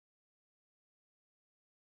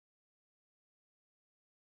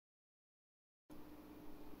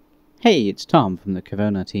Hey, it's Tom from the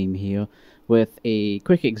Corona team here with a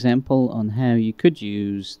quick example on how you could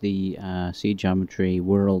use the C Geometry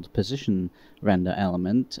World Position render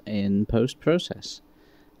element in post-process.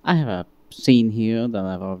 I have a scene here that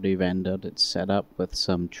I've already rendered. It's set up with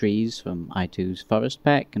some trees from i2's forest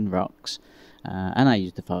pack and rocks, and I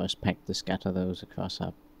used the forest pack to scatter those across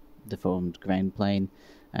a deformed ground plane,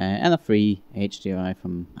 and a free HDRI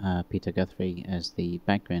from Peter Guthrie as the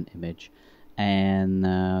background image. And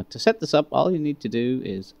to set this up, all you need to do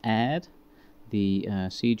is add the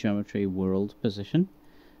C Geometry World Position,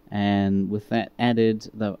 and with that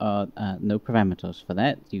added, there are no parameters for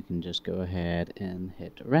that. You can just go ahead and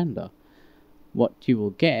hit render. What you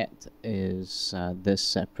will get is this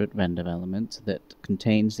separate render element that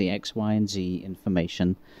contains the X, Y, and Z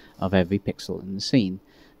information of every pixel in the scene.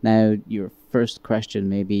 Now, your first question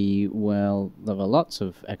may be, well, there are lots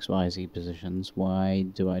of X, Y, Z positions. Why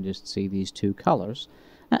do I just see these two colors?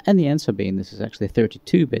 And the answer being this is actually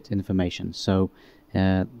 32-bit information. So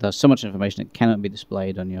there's so much information it cannot be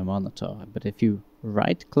displayed on your monitor. But if you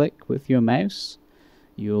right-click with your mouse,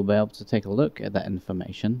 you'll be able to take a look at that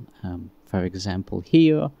information. For example,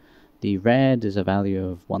 here, the red is a value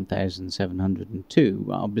of 1702,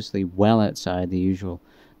 obviously well outside the usual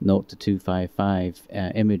 0 to 255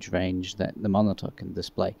 image range that the monitor can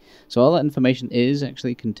display. So all that information is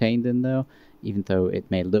actually contained in there, even though it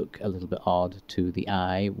may look a little bit odd to the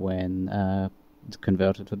eye when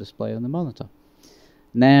converted to display on the monitor.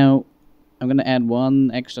 Now, I'm going to add one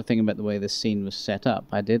extra thing about the way this scene was set up.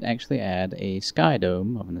 I did actually add a sky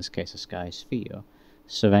dome, or in this case a sky sphere,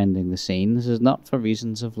 surrounding the scene. This is not for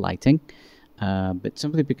reasons of lighting, but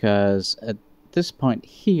simply because at this point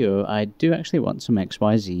here, I do actually want some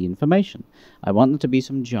XYZ information. I want there to be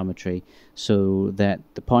some geometry so that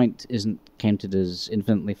the point isn't counted as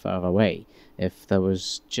infinitely far away. If there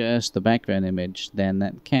was just the background image, then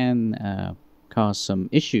that can cause some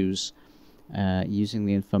issues using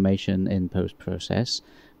the information in post-process,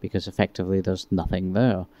 because effectively there's nothing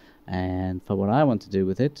there. And for what I want to do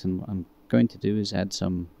with it, and what I'm going to do is add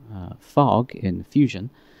some fog in Fusion.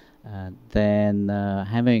 Then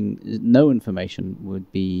having no information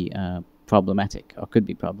would be problematic, or could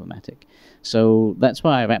be problematic. So that's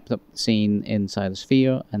why I wrapped up the scene inside a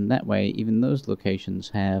sphere, and that way even those locations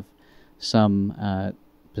have some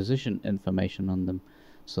position information on them,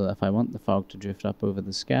 so that if I want the fog to drift up over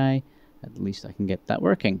the sky, at least I can get that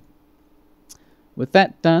working. With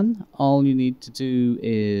that done, all you need to do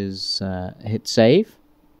is hit save.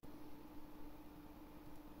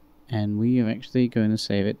 And we are actually going to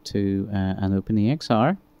save it to an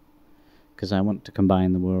OpenEXR, because I want to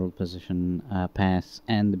combine the world position path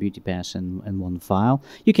and the beauty path in one file.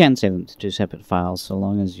 You can save them to two separate files, so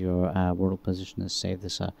long as your world position is saved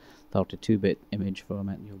as a 32-bit image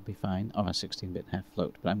format, you'll be fine, or a 16-bit half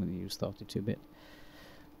float, but I'm going to use 32-bit.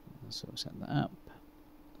 So set that up,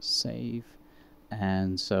 save,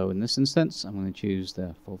 and so in this instance, I'm going to choose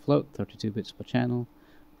the full float, 32 bits per channel,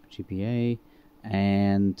 GPA,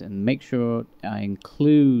 and make sure I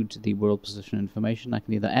include the world position information. I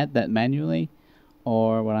can either add that manually,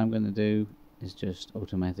 or what I'm going to do is just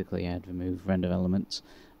automatically add remove render elements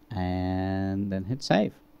and then hit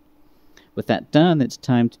save. With that done, it's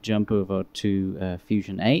time to jump over to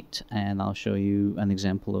Fusion 8, and I'll show you an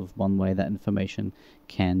example of one way that information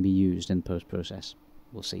can be used in post-process.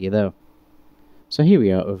 We'll see you there. So here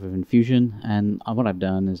we are over in Fusion, and what I've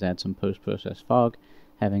done is add some post-process fog,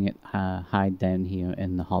 having it hide down here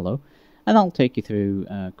in the hollow. And I'll take you through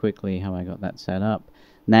quickly how I got that set up.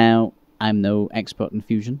 Now, I'm no expert in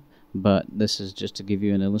Fusion, but this is just to give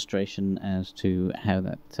you an illustration as to how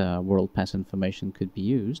that world path information could be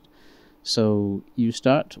used. So you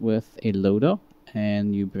start with a loader,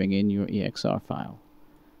 and you bring in your EXR file.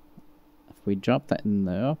 If we drop that in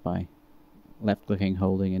there by left-clicking,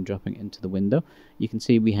 holding, and dropping it into the window, you can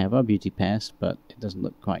see we have our beauty path, but it doesn't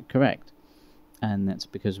look quite correct. And that's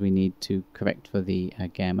because we need to correct for the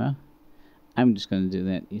gamma. I'm just going to do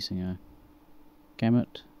that using a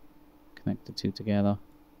gamut, connect the two together,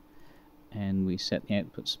 and we set the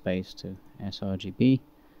output space to sRGB.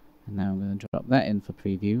 And now I'm going to drop that in for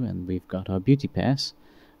preview, and we've got our beauty path.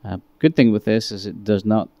 Good thing with this is it does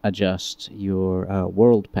not adjust your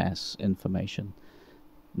world path information.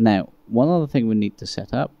 Now, one other thing we need to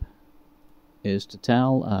set up is to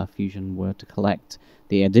tell Fusion where to collect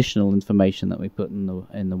the additional information that we put in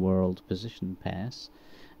the world position path.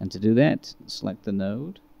 And to do that, select the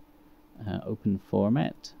node, open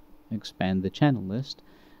format, expand the channel list,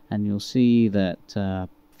 and you'll see that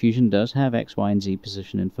Fusion does have X, Y, and Z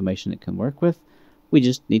position information it can work with. We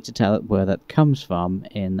just need to tell it where that comes from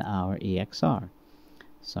in our EXR.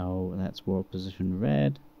 So that's world position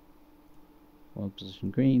red, world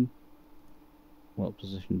position green, world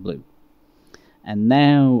position blue. And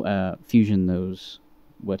now Fusion knows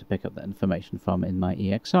where to pick up that information from in my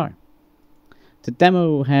EXR. To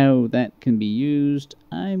demo how that can be used,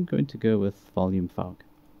 I'm going to go with volume fog.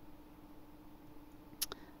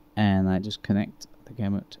 And I just connect the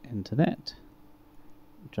gamut into that.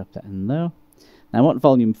 Drop that in there. Now what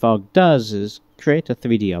volume fog does is create a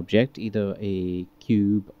 3D object, either a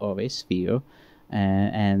cube or a sphere,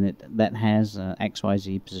 and that has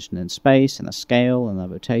XYZ position in space, and a scale, and a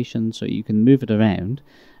rotation, so you can move it around,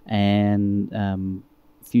 and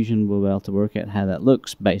Fusion will be able to work out how that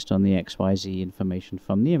looks based on the XYZ information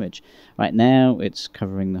from the image. Right now it's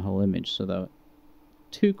covering the whole image, so there are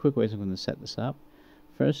two quick ways I'm going to set this up.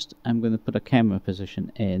 First, I'm going to put a camera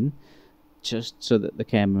position in, just so that the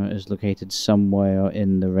camera is located somewhere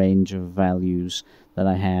in the range of values that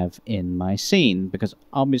I have in my scene, because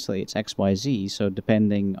obviously it's XYZ, so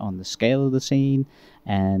depending on the scale of the scene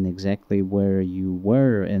and exactly where you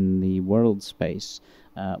were in the world space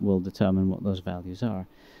will determine what those values are.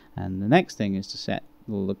 And the next thing is to set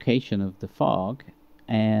the location of the fog,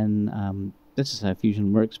 and this is how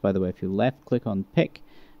Fusion works, by the way. If you left click on pick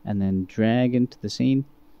and then drag into the scene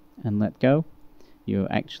and let go,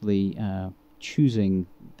 you're actually choosing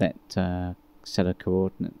that set of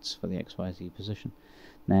coordinates for the XYZ position.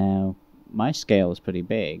 Now, my scale is pretty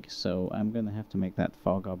big, so I'm going to have to make that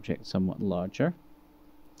fog object somewhat larger.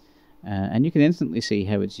 And you can instantly see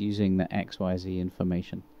how it's using the XYZ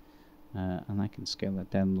information. And I can scale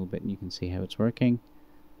that down a little bit and you can see how it's working.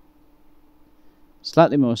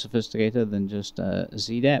 Slightly more sophisticated than just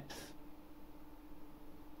Z depth.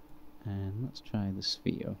 And let's try the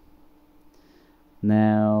sphere.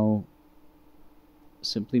 Now,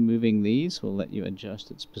 simply moving these will let you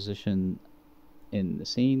adjust its position in the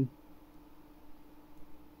scene.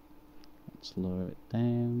 Let's lower it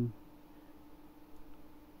down.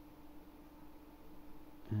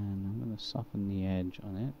 And I'm going to soften the edge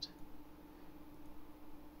on it.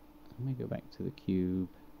 Let me go back to the cube.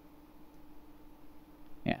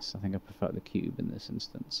 Yes, I think I prefer the cube in this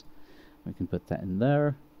instance. We can put that in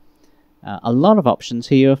there. A lot of options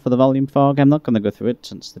here for the volume fog. I'm not going to go through it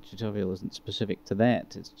since the tutorial isn't specific to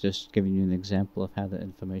that. It's just giving you an example of how the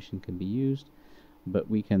information can be used.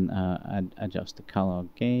 But we can adjust the color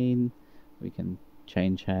gain. We can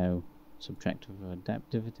change how subtractive or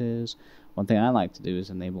adaptive it is. One thing I like to do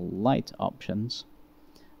is enable light options.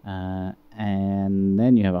 And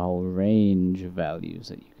then you have a whole range of values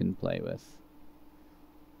that you can play with.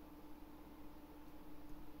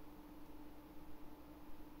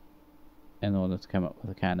 In order to come up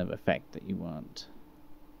with the kind of effect that you want.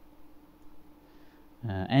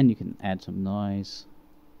 And you can add some noise.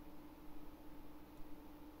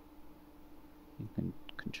 You can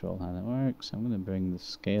control how that works. I'm going to bring the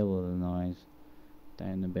scale of the noise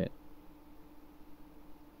down a bit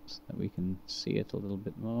so that we can see it a little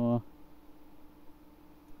bit more.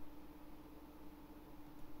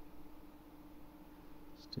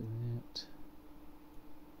 Let's do that.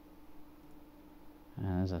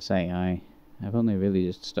 And as I say, I've only really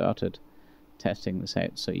just started testing this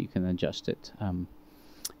out, so you can adjust it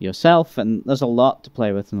yourself, and there's a lot to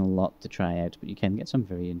play with and a lot to try out, but you can get some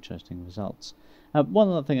very interesting results. One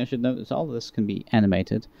other thing I should note is all of this can be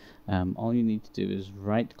animated. All you need to do is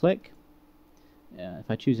right click. If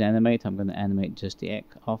I choose animate, I'm going to animate just the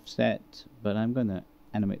offset, but I'm going to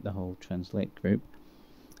animate the whole translate group.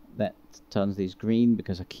 That turns these green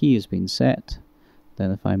because a key has been set.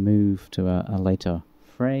 Then if I move to a later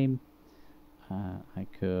frame, I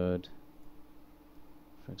could,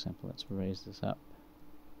 for example, let's raise this up.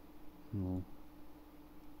 We'll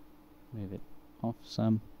move it off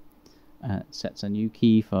some. It sets a new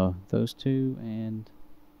key for those two, and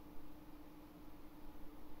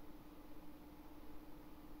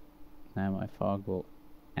now my fog will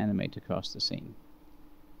animate across the scene.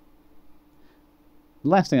 The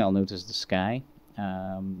last thing I'll note is the sky.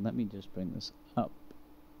 Let me just bring this up.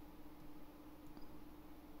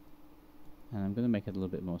 And I'm going to make it a little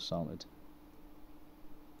bit more solid.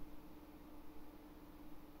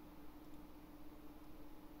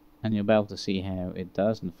 And you'll be able to see how it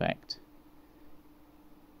does, in fact,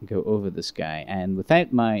 go over the sky. And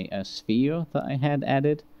without my sphere that I had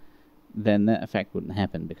added, then that effect wouldn't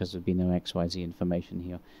happen because there'd be no XYZ information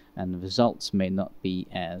here. And the results may not be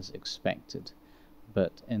as expected.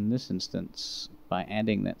 But in this instance, by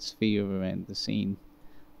adding that sphere around the scene,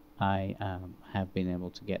 I have been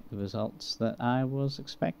able to get the results that I was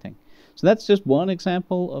expecting. So that's just one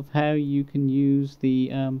example of how you can use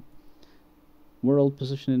the world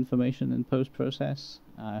position information in post-process.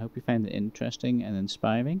 I hope you found it interesting and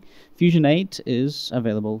inspiring. Fusion 8 is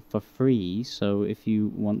available for free, so if you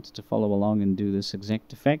want to follow along and do this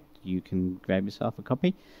exact effect, you can grab yourself a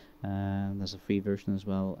copy. There's a free version as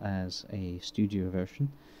well as a studio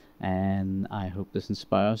version. And I hope this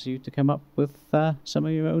inspires you to come up with some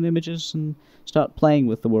of your own images and start playing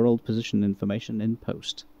with the world position information in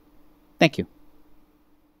post. Thank you.